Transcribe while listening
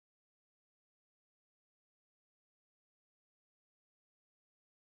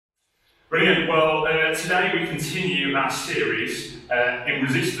Brilliant. Well, today we continue our series in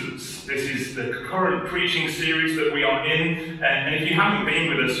Resistance. This is the current preaching series that we are in, and if you haven't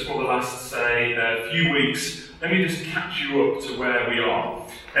been with us for the last, few weeks, let me just catch you up to where we are.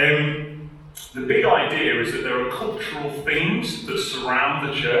 The big idea is that there are cultural themes that surround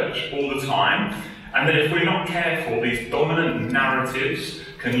the church all the time, and that if we're not careful, these dominant narratives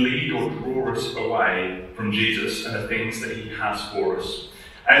can lead or draw us away from Jesus and the things that he has for us.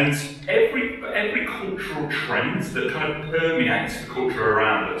 And every cultural trend that kind of permeates the culture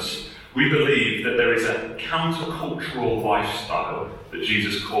around us, we believe that there is a countercultural lifestyle that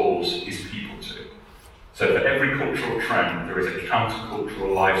Jesus calls his people to. So for every cultural trend, there is a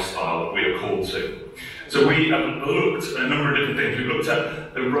countercultural lifestyle that we are called to. So we have looked at a number of different things. We've looked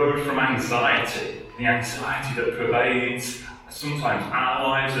at the road from anxiety, the anxiety that pervades sometimes our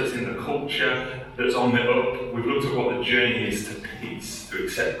lives, that's in the culture, that's on the up. We've looked at what the journey is to peace, to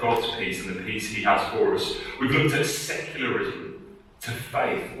accept God's peace and the peace he has for us. We've looked at secularism to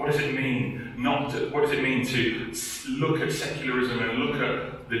faith. What does it mean what does it mean to look at secularism and look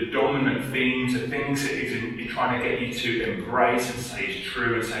at the dominant themes, the things that he's trying to get you to embrace and say is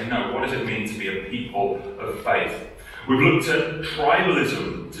true, and say, no, what does it mean to be a people of faith? We've looked at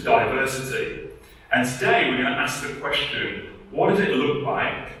tribalism to diversity. And today we're going to ask the question, what does it look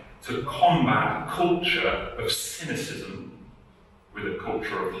like to combat a culture of cynicism with a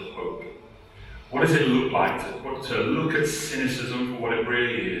culture of hope? What does it look like to look at cynicism for what it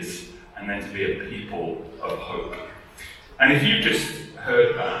really is, and then to be a people of hope? And if you've just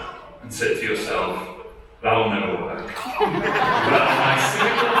heard that and said to yourself, that'll never work. Well, my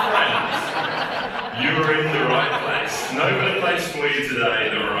cynical friends, you're in the right place. No better place for you today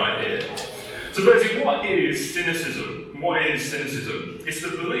than right here. So basically, what is cynicism? What is cynicism? It's the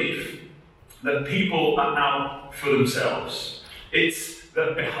belief that people are out for themselves. It's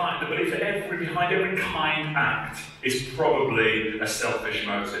the belief that behind every kind act is probably a selfish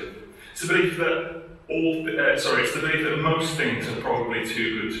motive. It's the belief that it's the belief that most things are probably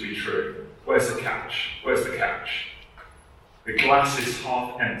too good to be true. Where's the catch? Where's the catch? The glass is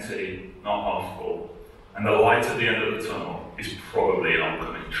half empty, not half full, and the light at the end of the tunnel is probably an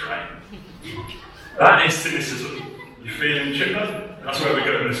oncoming train. That is cynicism. You feeling chipper? That's where we're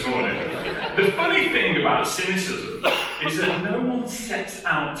going this morning. The funny thing about cynicism is that no one sets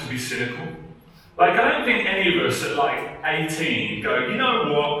out to be cynical. I don't think any of us at 18 go, you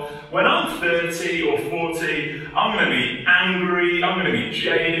know what, when I'm 30 or 40, I'm going to be angry, I'm going to be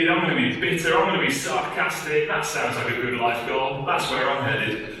jaded, I'm going to be bitter, I'm going to be sarcastic. That sounds like a good life goal. That's where I'm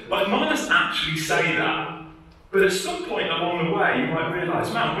headed. None of us actually say that. But at some point along the way, you might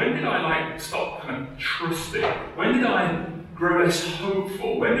realise, man, when did I stop kind of trusting? When did I grow less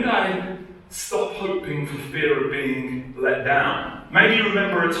hopeful? When did I stop hoping for fear of being let down? Maybe you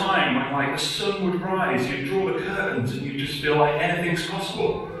remember a time when the sun would rise, you'd draw the curtains and you just feel like anything's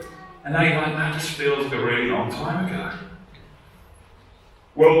possible. And now you're like, that just feels like a really long time ago.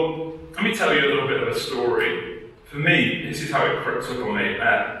 Well, let me tell you a little bit of a story. For me, this is how it crept up on me.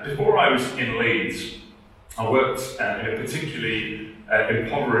 Before I was in Leeds, I worked in a particularly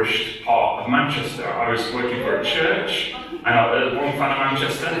impoverished part of Manchester. I was working for a church, and one fan of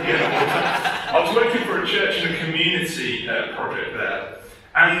Manchester. I was working for a church in a community project there,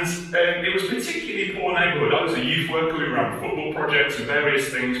 and it was a particularly poor neighbourhood. I was a youth worker. We ran football projects and various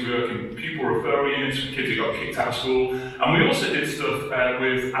things. We worked in pupil referral units for kids who got kicked out of school, and we also did stuff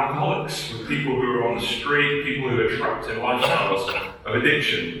with alcoholics, with people who were on the street, people who were trapped in lifestyles of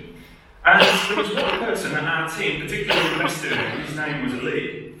addiction. And there was one person in our team particularly invested in. His name was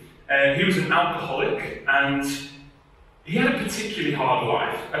Lee. He was an alcoholic, and he had a particularly hard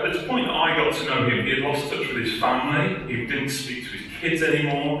life. At the point that I got to know him, he had lost touch with his family, he didn't speak to his kids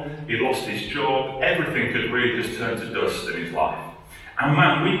anymore, he lost his job, everything had really just turned to dust in his life. And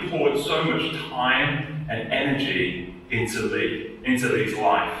man, we poured so much time and energy into Lee's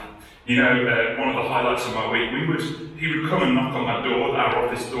life. One of the highlights of my week, he would come and knock on my door, our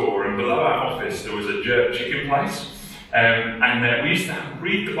office door, and below our office there was a jerk chicken place. And we used to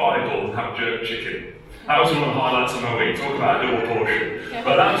read the Bible and have jerk chicken. That was one of the highlights of my week, talk about a double portion.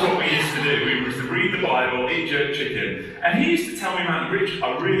 But that was what we used to do. We used to read the Bible, eat jerk chicken. And he used to tell me, man, Rich,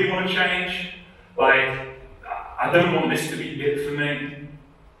 I really want to change. I don't want this to be it for me.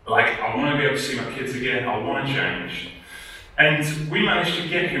 I want to be able to see my kids again. I want to change. And we managed to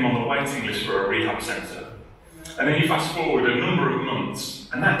get him on the waiting list for a rehab centre. And then you fast forward a number of months,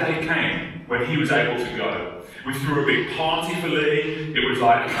 and that day came when he was able to go. We threw a big party for Lee. It was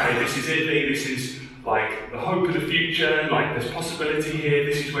like, okay, this is it, Lee, this is like the hope of the future, like there's possibility here,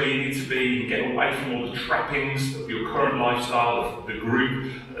 this is where you need to be, you can get away from all the trappings of your current lifestyle, of the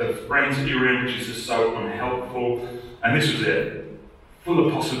group of friends that you're in, which is just so unhelpful. And this was it, full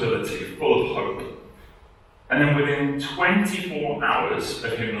of possibility, full of hope. And then within 24 hours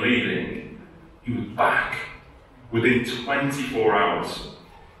of him leaving, he was back. Within 24 hours.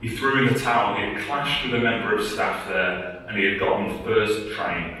 He threw in the towel, he had clashed with a member of staff there, and he had got on the first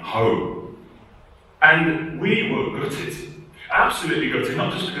train home. And we were gutted, absolutely gutted,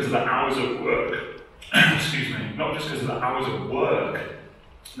 not just because of the hours of work, not just because of the hours of work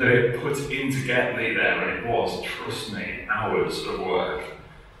that he had put in to get Lee there, and it was, trust me, hours of work.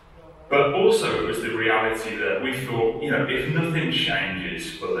 But also it was the reality that we thought, if nothing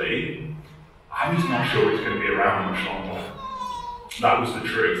changes for Lee, I'm just not sure he's going to be around much longer. That was the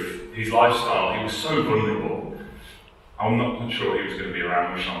truth. His lifestyle, he was so vulnerable. I'm not sure he was going to be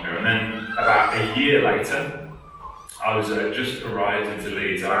around much longer. And then about a year later, I was just arrived into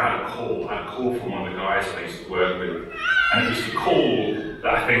Leeds, and I had a call from one of the guys I used to work with. And it was the call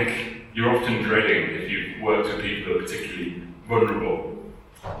that I think you're often dreading if you've worked with people who are particularly vulnerable.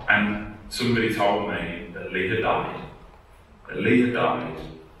 And somebody told me that Lee had died.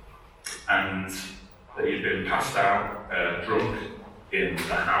 And that he'd been passed out drunk in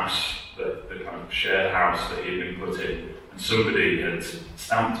the house, the kind of shared house that he'd been put in, and somebody had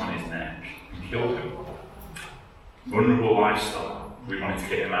stamped on his neck and killed him. Vulnerable lifestyle. We wanted to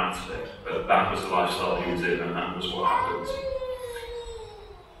get him out of it, but that was the lifestyle he was in, and that was what happened.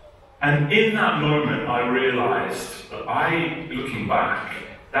 And in that moment, I realised that looking back,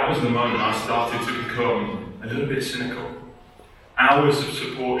 that was the moment I started to become a little bit cynical. Hours of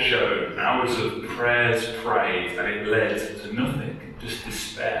support shown, hours of prayers prayed, and it led to nothing, just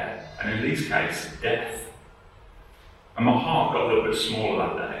despair, and in Lee's case, death. And my heart got a little bit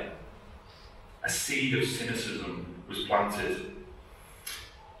smaller that day. A seed of cynicism was planted.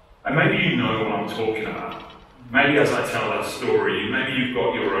 And maybe you know what I'm talking about. Maybe as I tell that story, maybe you've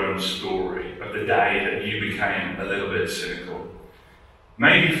got your own story of the day that you became a little bit cynical.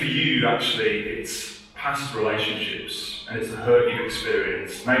 Maybe for you, actually, it's past relationships, and it's the hurt you've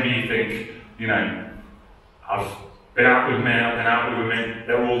experienced. Maybe you think, I've been out with men, I've been out with women,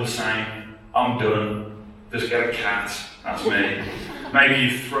 they're all the same, I'm done, just get a cat, that's me. Maybe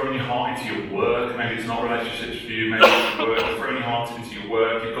you've thrown your heart into your work, maybe it's not relationships for you, maybe it's work, you've thrown your heart into your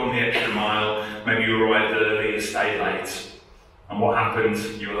work, you've gone the extra mile, maybe you arrived early, you stayed late, and what happened?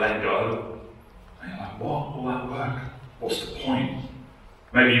 You were let go. And you're like, what? All that work? What's the point?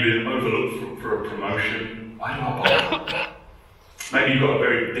 Maybe you've been overlooked for a promotion. Why do I bother? Maybe you've got a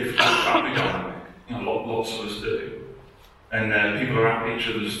very difficult family dynamic. Lots of us do. And people are at each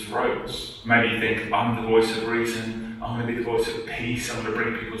other's throats. Maybe you think, I'm the voice of reason, I'm going to be the voice of peace, I'm going to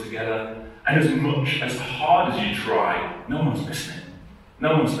bring people together. And as hard as you try, no one's listening.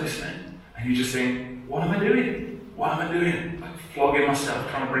 And you just think, what am I doing? Like flogging myself,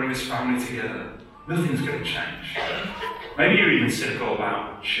 trying to bring this family together. Nothing's going to change. Maybe you're even cynical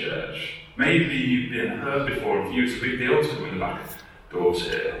about church. Maybe you've been hurt before and for you it's a big deal to come in the back doors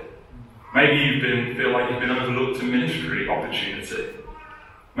here. Maybe you feel like you've been overlooked a ministry opportunity.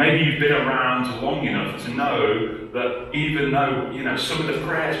 Maybe you've been around long enough to know that even though, some of the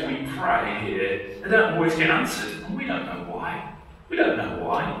prayers we pray here, they don't always get answered. And we don't know why.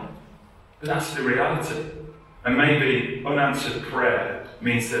 But that's the reality. And maybe unanswered prayer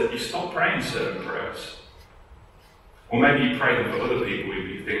means that you stop praying certain prayers. Or maybe you pray them for other people if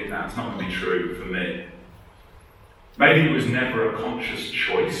you think that's not going to be true for me. Maybe it was never a conscious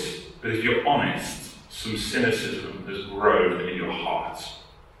choice, but if you're honest, some cynicism has grown in your heart.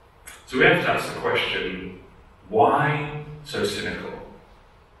 So we have to ask the question, why so cynical?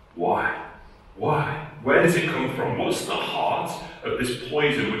 Why? Where does it come from? What's the heart of this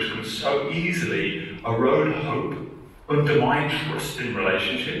poison which can so easily erode hope, undermine trust in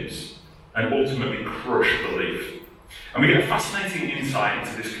relationships, and ultimately crush belief? And we get a fascinating insight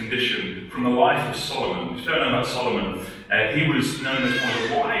into this condition from the life of Solomon. If you don't know about Solomon, he was known as one of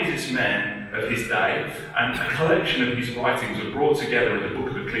the wisest men of his day, and a collection of his writings were brought together in the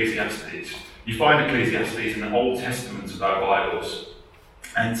book of Ecclesiastes. You find Ecclesiastes in the Old Testament of our Bibles.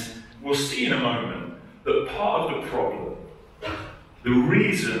 And we'll see in a moment that part of the problem, the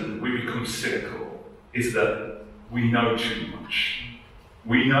reason we become cynical, is that we know too much.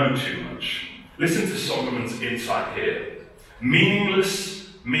 Listen to Solomon's insight here. Meaningless,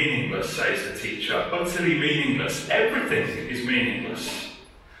 says the teacher. Utterly meaningless. Everything is meaningless.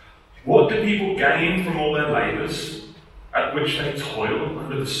 What do people gain from all their labours, at which they toil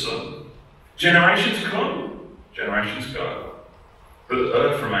under the sun? Generations come, generations go, but the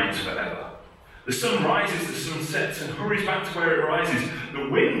earth remains forever. The sun rises, the sun sets, and hurries back to where it rises. The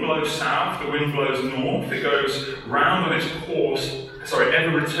wind blows south, the wind blows north. It goes round on its course,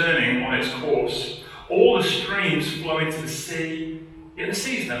 ever returning on its course. All the streams flow into the sea, yet the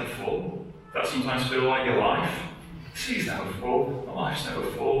sea's never full. That sometimes feel like your life. The sea's never full, my life's never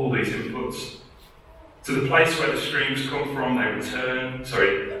full, all these inputs. To the place where the streams come from, they return.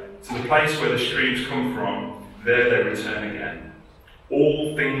 To the place where the streams come from, there they return again.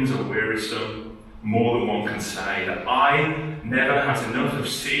 All things are wearisome, more than one can say. The eye never has enough of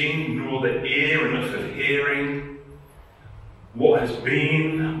seeing, nor the ear enough of hearing. What has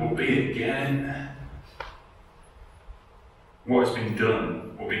been will be again. What has been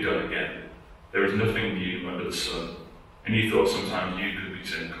done will be done again. There is nothing new under the sun. And you thought sometimes you could be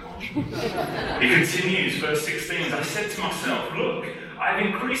saying, come on. He continues, verse 16, I said to myself, look, I have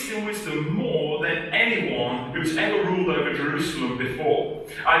increased in wisdom more than anyone who's ever ruled over Jerusalem before.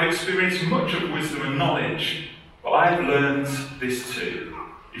 I've experienced much of wisdom and knowledge, but I've learned this too,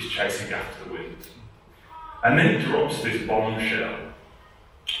 is chasing after the wind. And then he drops this bombshell.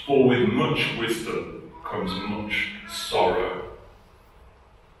 For with much wisdom comes much sorrow.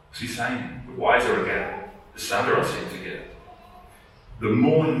 What's he saying? The wiser I get, the sadder I seem to get. The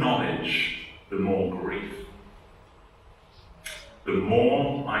more knowledge, the more grief. The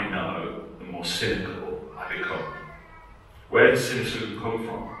more I know, the more cynical I become. Where does cynicism come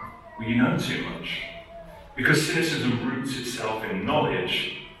from? Well, you know too much. Because cynicism roots itself in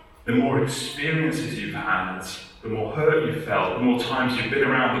knowledge, the more experiences you've had, the more hurt you've felt, the more times you've been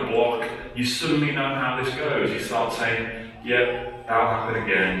around the block, you suddenly know how this goes. You start saying, yep, that'll happen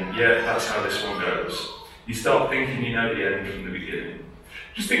again. Yep, that's how this one goes. You start thinking you know the end from the beginning.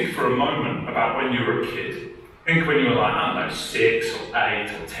 Just think for a moment about when you were a kid. Think when you were like, I don't know, 6 or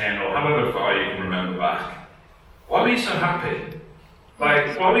 8 or 10 or however far you can remember back. Why were you so happy?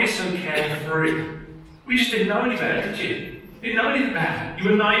 Like, why were you so carefree? We just didn't know any better, did you? You didn't know anything better.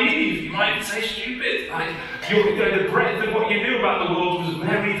 You were naive. You might even say stupid. Like, the breadth of what you knew about the world was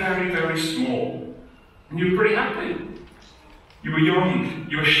very, very, very small. And you were pretty happy. You were young.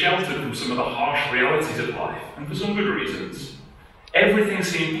 You were sheltered from some of the harsh realities of life, and for some good reasons. Everything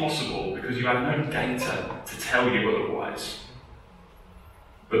seemed possible because you had no data to tell you otherwise.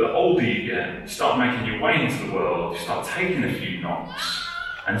 But the older you get, you start making your way into the world, you start taking a few knocks,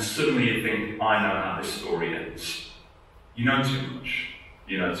 and suddenly you think, I know how this story ends. You know too much.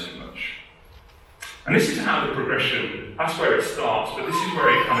 You know too much. And this is how the progression, that's where it starts, but this is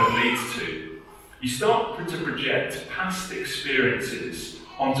where it kind of leads to. You start to project past experiences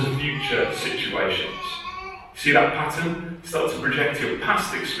onto future situations. See that pattern? You start to project your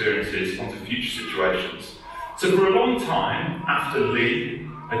past experiences onto future situations. So for a long time, after Lee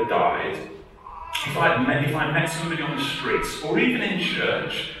had died, if I met somebody on the streets, or even in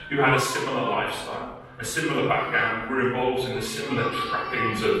church, who had a similar lifestyle, a similar background, were involved in the similar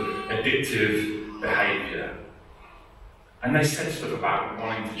trappings of addictive behaviour, and they said stuff about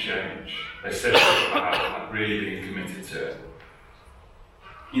wanting to change. They said stuff about really being committed to it.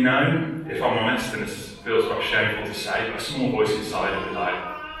 You know, if I'm honest, and this feels quite shameful to say, but a small voice inside would be like,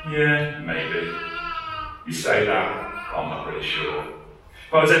 yeah, maybe. You say that, but I'm not really sure.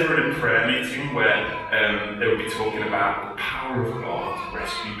 If I was ever in a prayer meeting where they would be talking about the power of God to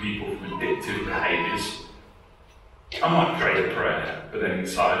rescue people from addictive behaviours, I might pray a prayer, but then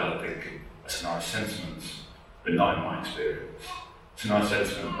inside I'd think, that's a nice sentiment, but not in my experience. It's a nice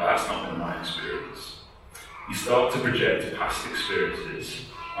sentiment, but that's not been my experience. You start to project past experiences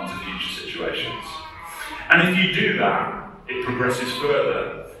onto future situations. And if you do that, it progresses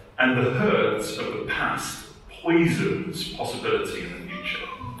further, and the hurt of the past poisons possibility in the future.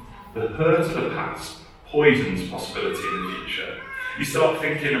 The hurt of the past poisons possibility in the future. You start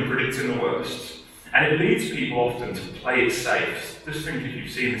thinking and predicting the worst, and it leads people often to play it safe. Just think if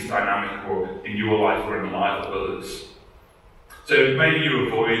you've seen this dynamic or in your life or in the life of others. So maybe you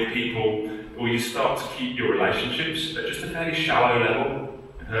avoid people, or you start to keep your relationships at just a fairly shallow level.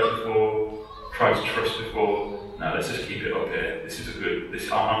 Hurt before, tried to trust before. No, let's just keep it up here. This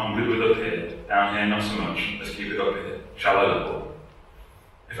is I'm good with up here. Down here, not so much. Let's keep it up here. Shallow level.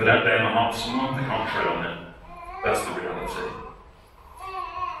 If I don't bear my heart to someone, they can't tread on it. That's the reality.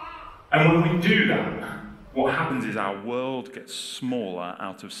 And when we do that, what happens is our world gets smaller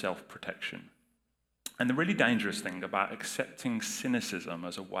out of self-protection. And the really dangerous thing about accepting cynicism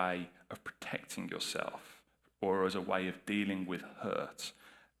as a way of protecting yourself or as a way of dealing with hurt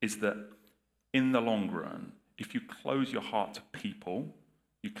is that in the long run, if you close your heart to people,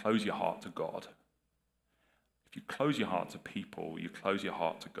 you close your heart to God. If you close your heart to people, you close your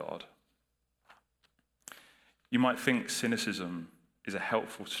heart to God. You might think cynicism is a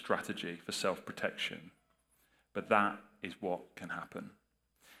helpful strategy for self-protection, but that is what can happen.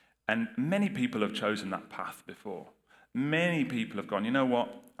 And many people have chosen that path before. Many people have gone, you know what,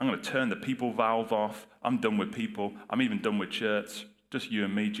 I'm going to turn the people valve off. I'm done with people. I'm even done with church. Just you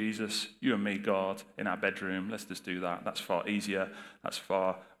and me, Jesus. You and me, God, in our bedroom. Let's just do that. That's far easier. That's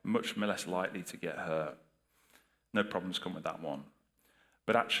far much less likely to get hurt. No problems come with that one.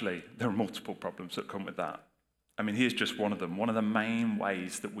 But actually, there are multiple problems that come with that. I mean, here's just one of them. One of the main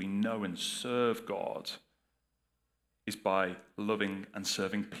ways that we know and serve God is by loving and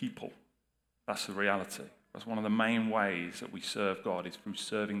serving people. That's the reality. That's one of the main ways that we serve God, is through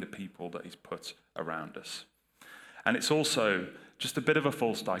serving the people that he's put around us. And it's also just a bit of a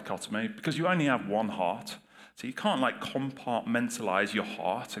false dichotomy, because you only have one heart. So you can't compartmentalize your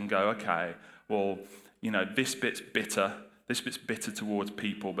heart and go, okay, well, this bit's bitter towards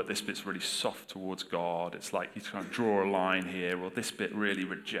people, but this bit's really soft towards God. It's like you try to draw a line here, or this bit really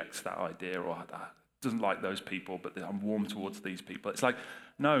rejects that idea, or that doesn't like those people, but I'm warm towards these people. It's like,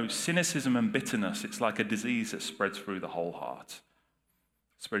 no, cynicism and bitterness, it's like a disease that spreads through the whole heart,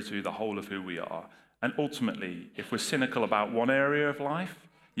 spreads through the whole of who we are. And ultimately, if we're cynical about one area of life,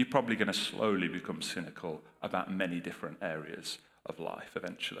 you're probably going to slowly become cynical about many different areas of life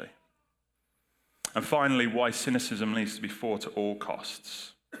eventually. And finally, why cynicism needs to be fought at all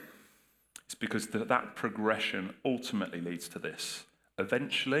costs. It's because that progression ultimately leads to this.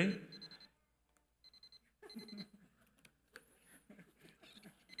 Eventually,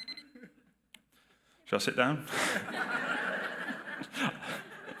 shall I sit down?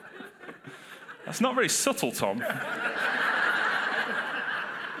 That's not very subtle, Tom.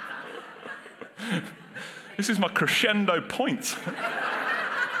 This is my crescendo point.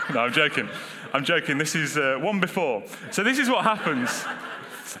 No, I'm joking. This is one before. So this is what happens.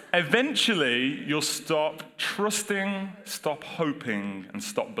 Eventually, you'll stop trusting, stop hoping, and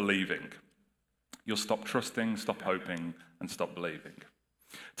stop believing. You'll stop trusting, stop hoping, and stop believing.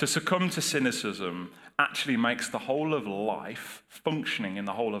 To succumb to cynicism actually makes the whole of life, functioning in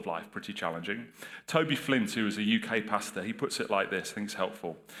the whole of life, pretty challenging. Toby Flint, who is a UK pastor, he puts it like this, I think it's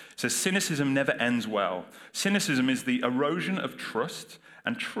helpful. He says, cynicism never ends well. Cynicism is the erosion of trust,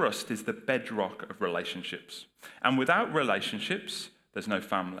 and trust is the bedrock of relationships. And without relationships, there's no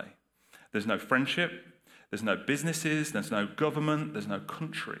family. There's no friendship, there's no businesses, there's no government, there's no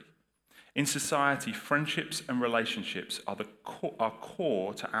country. In society, friendships and relationships are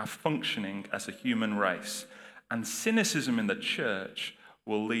core to our functioning as a human race. And cynicism in the church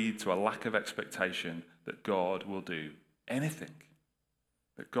will lead to a lack of expectation that God will do anything.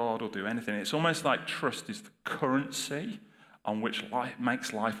 That God will do anything. It's almost like trust is the currency on which life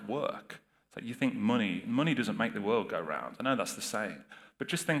makes life work. It's like you think money doesn't make the world go round. I know that's the saying. But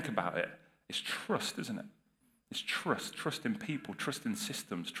just think about it. It's trust, isn't it? It's trust in people, trust in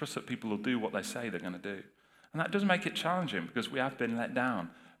systems, trust that people will do what they say they're going to do. And that does make it challenging, because we have been let down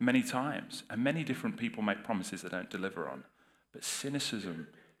many times, and many different people make promises they don't deliver on. But cynicism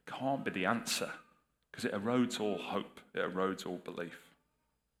can't be the answer, because it erodes all hope, it erodes all belief.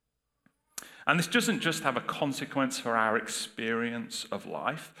 And this doesn't just have a consequence for our experience of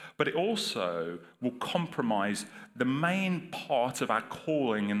life, but it also will compromise the main part of our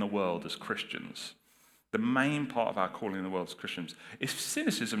calling in the world as Christians. The main part of our calling in the world as Christians. If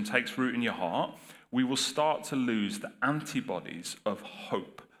cynicism takes root in your heart, we will start to lose the antibodies of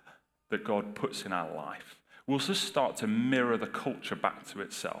hope that God puts in our life. We'll just start to mirror the culture back to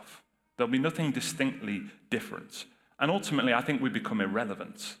itself. There'll be nothing distinctly different. And ultimately, I think we become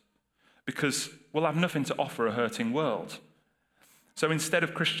irrelevant, because we'll have nothing to offer a hurting world. So instead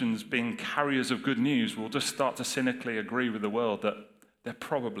of Christians being carriers of good news, we'll just start to cynically agree with the world that there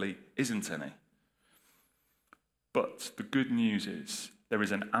probably isn't any. But the good news is there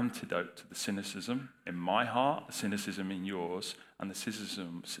is an antidote to the cynicism in my heart, the cynicism in yours, and the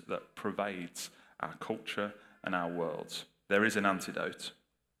cynicism that pervades our culture and our world. There is an antidote.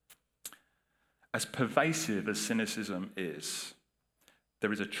 As pervasive as cynicism is,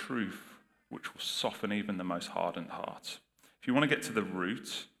 there is a truth which will soften even the most hardened heart. If you want to get to the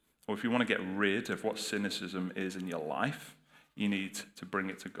root, or if you want to get rid of what cynicism is in your life, you need to bring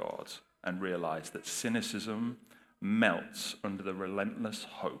it to God and realize that cynicism melts under the relentless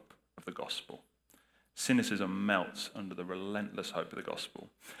hope of the gospel. Cynicism melts under the relentless hope of the gospel.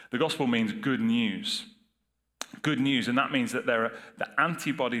 The gospel means good news. Good news, and that means that there are the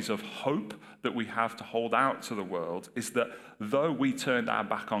antibodies of hope that we have to hold out to the world, is that though we turned our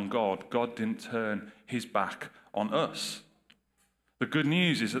back on God, God didn't turn his back on us. The good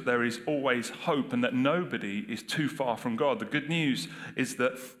news is that there is always hope and that nobody is too far from God. The good news is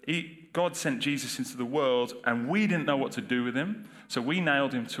that God sent Jesus into the world and we didn't know what to do with him, so we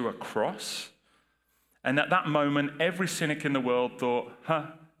nailed him to a cross. And at that moment, every cynic in the world thought,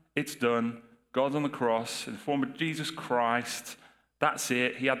 it's done. God's on the cross in the form of Jesus Christ. That's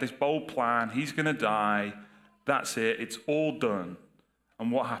it. He had this bold plan. He's going to die. That's it. It's all done.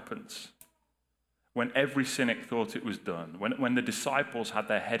 And what happens? When every cynic thought it was done, when the disciples had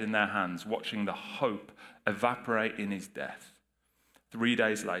their head in their hands, watching the hope evaporate in his death, 3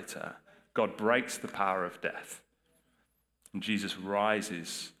 days later, God breaks the power of death, and Jesus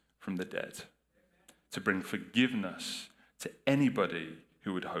rises from the dead to bring forgiveness to anybody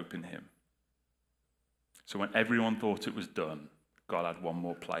who would hope in him. So when everyone thought it was done, God had one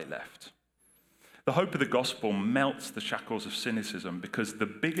more play left. The hope of the gospel melts the shackles of cynicism because the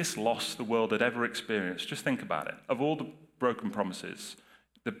biggest loss the world had ever experienced, just think about it, of all the broken promises,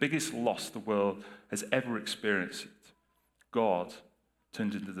 the biggest loss the world has ever experienced, God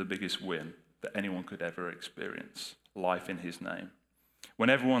turned into the biggest win that anyone could ever experience, life in his name.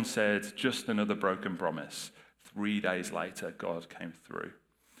 When everyone said, just another broken promise, 3 days later, God came through.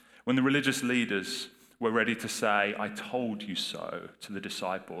 When the religious leaders were ready to say, I told you so to the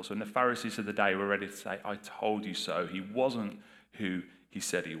disciples. And the Pharisees of the day were ready to say, I told you so. He wasn't who he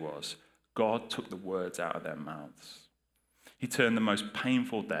said he was. God took the words out of their mouths. He turned the most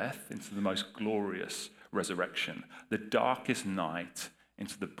painful death into the most glorious resurrection, the darkest night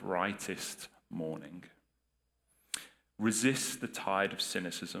into the brightest morning. Resist the tide of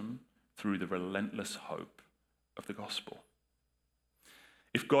cynicism through the relentless hope of the gospel.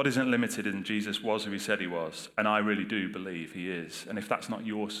 If God isn't limited and Jesus was who he said he was, and I really do believe he is, and if that's not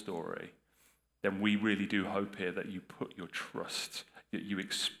your story, then we really do hope here that you put your trust, that you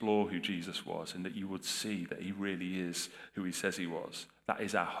explore who Jesus was, and that you would see that he really is who he says he was. That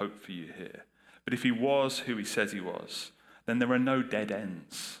is our hope for you here. But if he was who he says he was, then there are no dead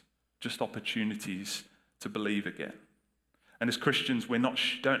ends, just opportunities to believe again. And as Christians, we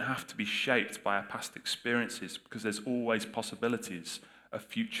don't have to be shaped by our past experiences because there's always possibilities of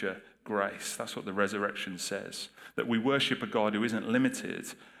future grace. That's what the resurrection says, that we worship a God who isn't limited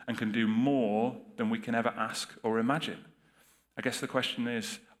and can do more than we can ever ask or imagine. I guess the question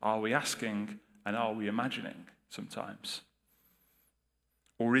is, are we asking and are we imagining sometimes?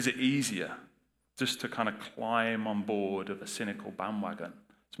 Or is it easier just to kind of climb on board of a cynical bandwagon?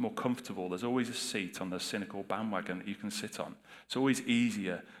 It's more comfortable. There's always a seat on the cynical bandwagon that you can sit on. It's always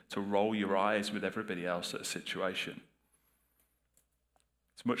easier to roll your eyes with everybody else at a situation.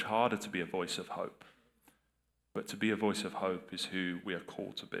 It's much harder to be a voice of hope. But to be a voice of hope is who we are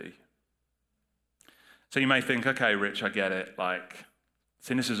called to be. So you may think, okay, Rich, I get it. Like,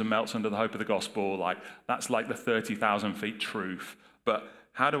 cynicism melts under the hope of the gospel. Like, that's like the 30,000 feet truth. But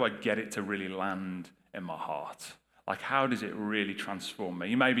how do I get it to really land in my heart? Like, how does it really transform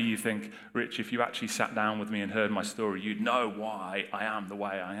me? Maybe you think, Rich, if you actually sat down with me and heard my story, you'd know why I am the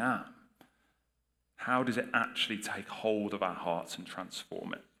way I am. How does it actually take hold of our hearts and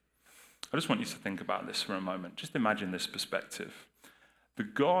transform it? I just want you to think about this for a moment. Just imagine this perspective. The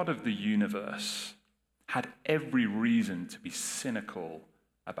God of the universe had every reason to be cynical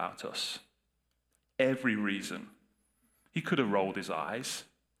about us. Every reason. He could have rolled his eyes.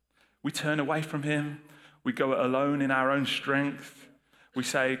 We turn away from him. We go it alone in our own strength. We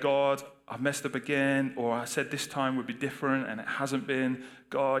say, God, I've messed up again, or I said this time would be different and it hasn't been.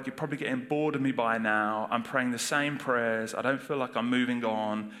 God, you're probably getting bored of me by now. I'm praying the same prayers. I don't feel like I'm moving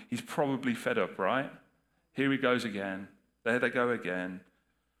on. He's probably fed up, right? Here he goes again. There they go again.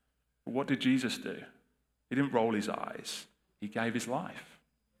 But what did Jesus do? He didn't roll his eyes. He gave his life.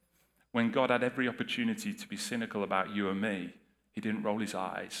 When God had every opportunity to be cynical about you and me, he didn't roll his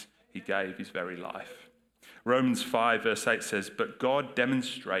eyes. He gave his very life. Romans 5 verse 8 says, but God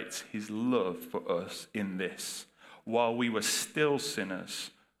demonstrates his love for us in this. While we were still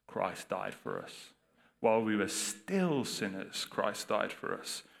sinners, Christ died for us. While we were still sinners, Christ died for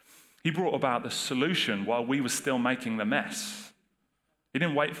us. He brought about the solution while we were still making the mess. He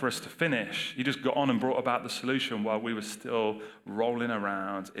didn't wait for us to finish. He just got on and brought about the solution while we were still rolling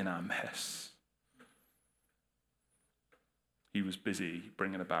around in our mess. He was busy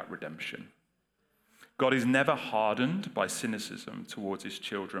bringing about redemption. God is never hardened by cynicism towards his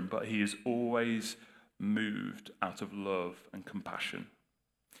children, but he is always moved out of love and compassion.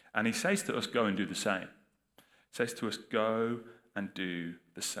 And he says to us, go and do the same. He says to us, go and do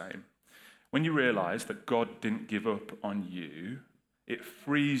the same. When you realize that God didn't give up on you, it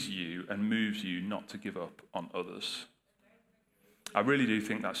frees you and moves you not to give up on others. I really do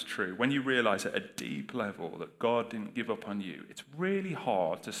think that's true. When you realize at a deep level that God didn't give up on you, it's really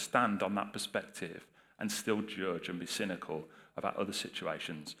hard to stand on that perspective and still judge and be cynical about other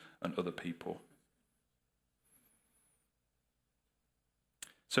situations and other people.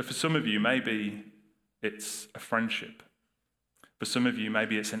 So for some of you, maybe it's a friendship. For some of you,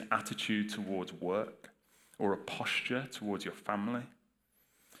 maybe it's an attitude towards work or a posture towards your family.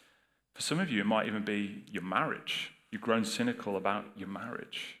 For some of you, it might even be your marriage. You've grown cynical about your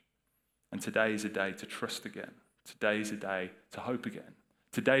marriage. And today is a day to trust again. Today is a day to hope again.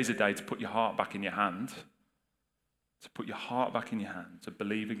 Today is a day to put your heart back in your hand. To put your heart back in your hand. To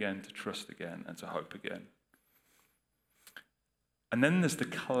believe again, to trust again, and to hope again. And then there's the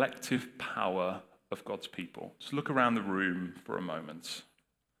collective power of God's people. Just look around the room for a moment.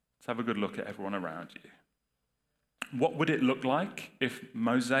 Let's have a good look at everyone around you. What would it look like if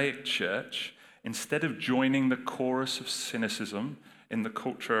Mosaic Church, instead of joining the chorus of cynicism in the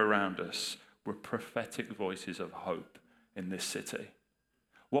culture around us, were prophetic voices of hope in this city?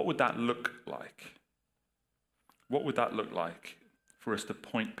 What would that look like? What would that look like for us to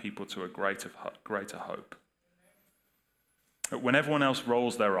point people to a greater hope? When everyone else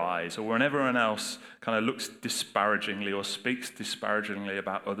rolls their eyes, or when everyone else kind of looks disparagingly or speaks disparagingly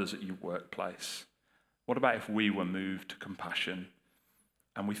about others at your workplace, what about if we were moved to compassion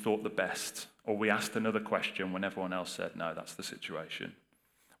and we thought the best, or we asked another question when everyone else said, no, that's the situation?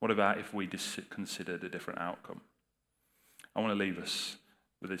 What about if we considered a different outcome? I want to leave us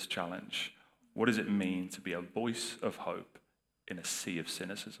with this challenge. What does it mean to be a voice of hope in a sea of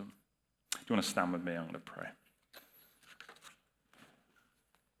cynicism? Do you want to stand with me? I'm going to pray.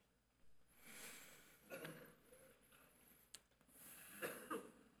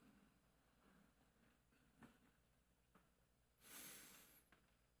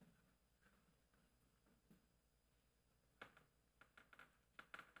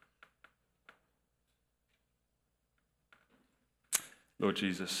 Lord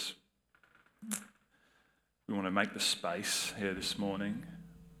Jesus, we want to make the space here this morning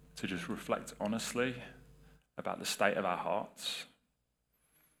to just reflect honestly about the state of our hearts,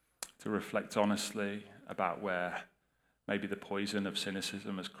 to reflect honestly about where maybe the poison of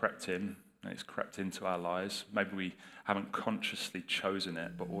cynicism has crept in and it's crept into our lives. Maybe we haven't consciously chosen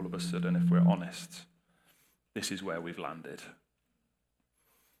it, but all of a sudden, if we're honest, this is where we've landed.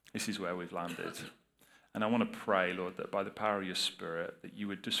 This is where we've landed. And I want to pray, Lord, that by the power of your Spirit, that you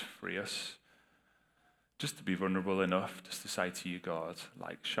would just free us just to be vulnerable enough just to say to you, God,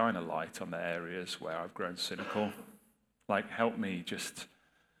 like, shine a light on the areas where I've grown cynical. Like, help me just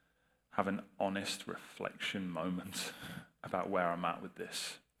have an honest reflection moment about where I'm at with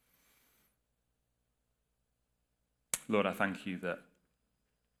this. Lord, I thank you that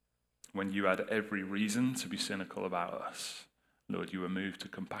when you had every reason to be cynical about us, Lord, you were moved to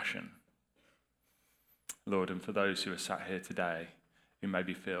compassion. Lord, and for those who are sat here today who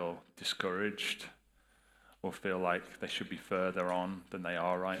maybe feel discouraged or feel like they should be further on than they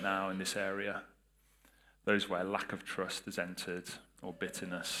are right now in this area, those where lack of trust has entered or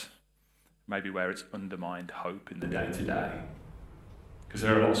bitterness, maybe where it's undermined hope in the day-to-day. Because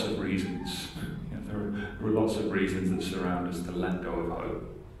there are lots of reasons, there are lots of reasons that surround us to let go of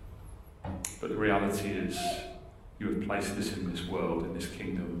hope. But the reality is, you have placed us in this world, in this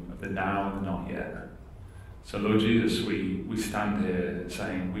kingdom of the now and the not yet. So Lord Jesus, we stand here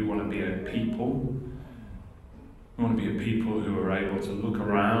saying we want to be a people. We want to be a people who are able to look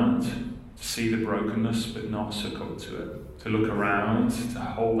around, to see the brokenness but not succumb to it. To look around, to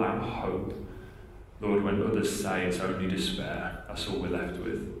hold out hope. Lord, when others say it's only despair, that's all we're left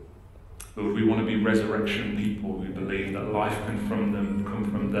with. Lord, we want to be resurrection people who believe that life can come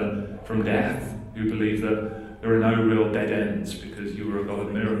from death, who believe that there are no real dead ends because you are a God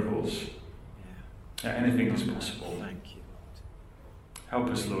of miracles. Anything is possible. Thank you. Help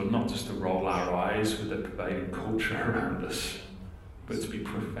us, Lord, not just to roll our eyes with the prevailing culture around us, but to be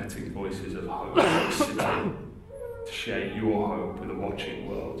prophetic voices of hope in the city, to share your hope with a watching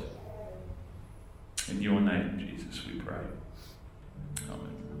world. In your name, Jesus, we pray. Amen.